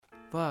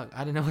Fuck, I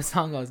didn't know what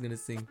song I was gonna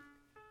sing.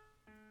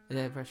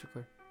 Yeah, press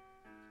record.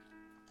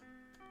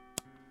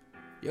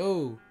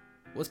 Yo,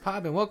 what's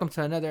poppin'? Welcome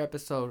to another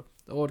episode of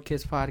the Old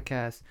Kids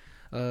Podcast.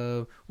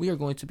 We are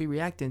going to be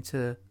reacting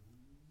to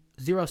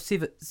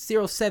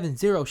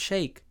 070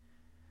 Shake.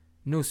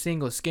 New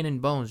single, Skin and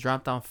Bones,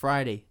 dropped on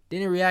Friday.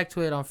 Didn't react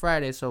to it on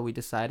Friday, so we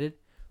decided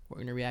we're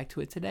going to react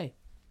to it today.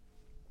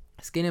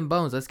 Skin and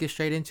Bones, let's get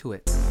straight into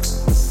it.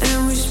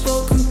 And we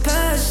spoke in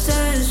past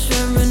tense,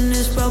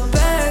 reminisce about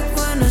back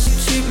when us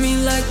treat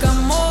me like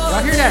I'm more.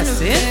 Y'all hear that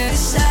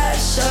synth?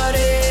 Shut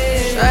it.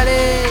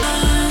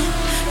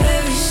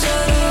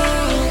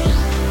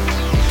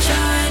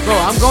 Bro,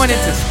 I'm going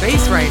into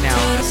space right now.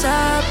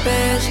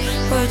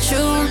 But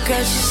you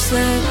catch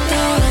slipped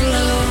out of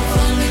love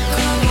on the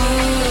cover.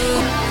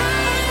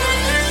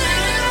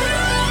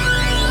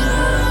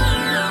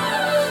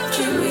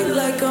 Treat me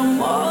like I'm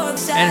more.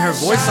 And her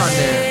voice on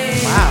there.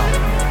 Wow.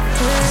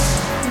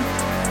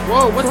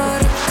 Whoa, what the?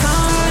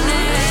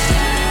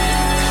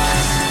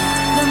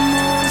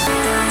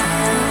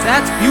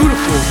 That's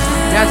beautiful.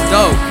 That's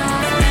dope.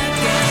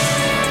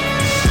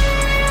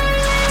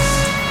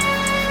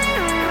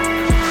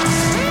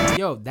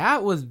 Yo,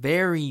 that was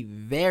very,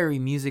 very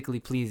musically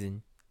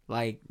pleasing.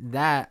 Like,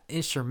 that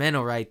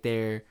instrumental right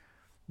there,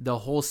 the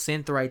whole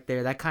synth right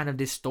there, that kind of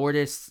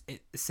distorted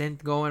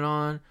synth going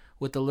on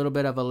with a little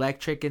bit of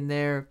electric in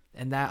there,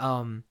 and that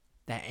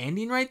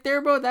ending right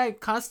there, bro, that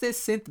constant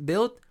synth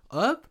build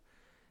up.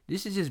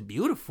 This is just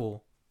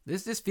beautiful.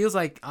 This just feels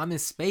like I'm in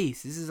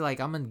space. This is like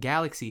I'm in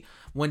galaxy.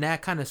 When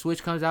that kind of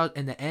switch comes out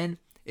in the end,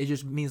 it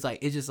just means like,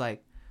 it's just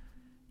like,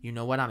 you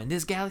know what, I'm in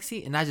this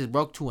galaxy and I just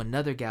broke to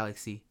another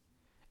galaxy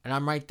and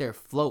I'm right there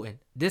floating.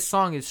 This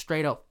song is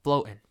straight up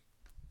floating.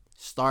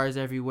 Stars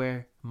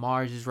everywhere.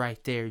 Mars is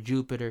right there.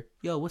 Jupiter.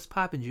 Yo, what's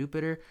poppin',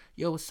 Jupiter?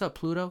 Yo, what's up,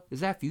 Pluto? Is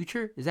that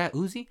Future? Is that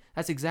Uzi?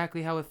 That's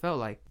exactly how it felt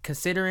like.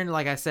 Considering,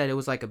 like I said, it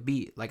was like a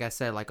beat. Like I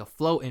said, like a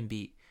floating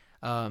beat.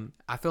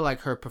 I feel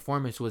like her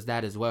performance was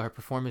that as well. Her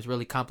performance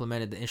really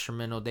complemented the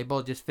instrumental. They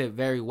both just fit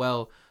very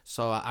well.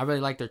 So I really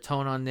like their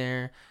tone on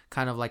there.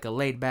 Kind of like a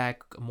laid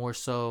back, more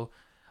so.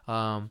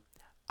 I'm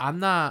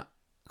not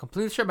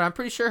completely sure, but I'm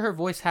pretty sure her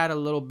voice had a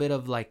little bit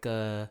of like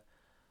a,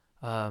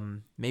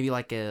 maybe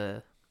like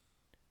a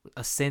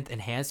synth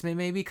enhancement,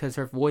 maybe, because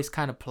her voice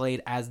kind of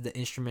played as the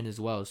instrument as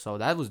well. So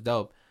that was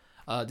dope.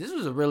 This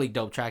was a really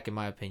dope track in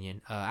my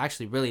opinion. I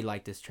actually really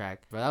liked this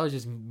track, bro. That was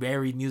just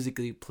very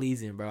musically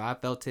pleasing, bro. I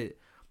felt it.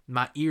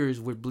 My ears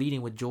were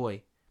bleeding with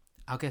joy.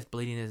 I guess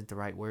bleeding isn't the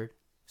right word.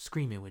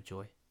 Screaming with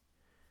joy.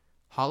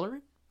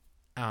 Hollering?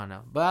 I don't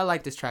know, but I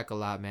like this track a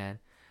lot, man.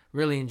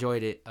 Really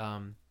enjoyed it. I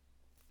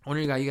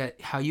want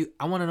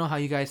to know how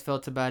you guys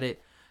felt about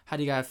it. How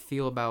do you guys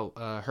feel about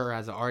her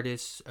as an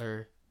artist?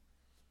 Or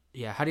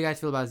yeah, how do you guys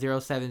feel about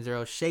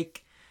 070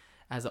 Shake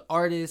as an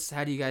artist?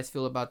 How do you guys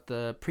feel about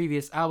the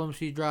previous album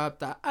she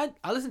dropped? I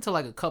listened to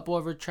like a couple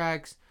of her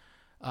tracks.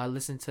 I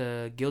listened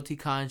to Guilty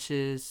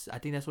Conscious. I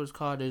think that's what it's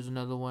called. There's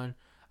another one.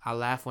 I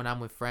laugh when I'm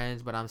with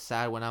friends, but I'm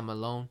sad when I'm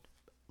alone.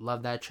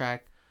 Love that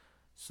track.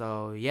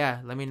 So yeah,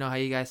 let me know how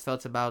you guys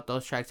felt about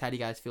those tracks. How do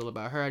you guys feel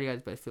about her? How do you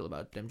guys feel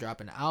about them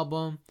dropping the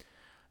album?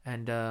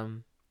 And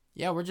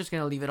yeah, we're just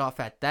gonna leave it off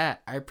at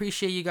that. I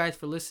appreciate you guys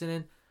for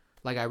listening.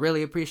 Like, I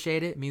really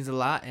appreciate it. It means a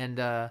lot.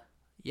 And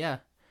yeah,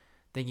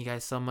 thank you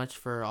guys so much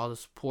for all the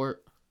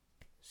support.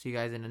 See you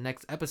guys in the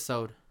next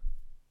episode.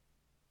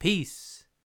 Peace.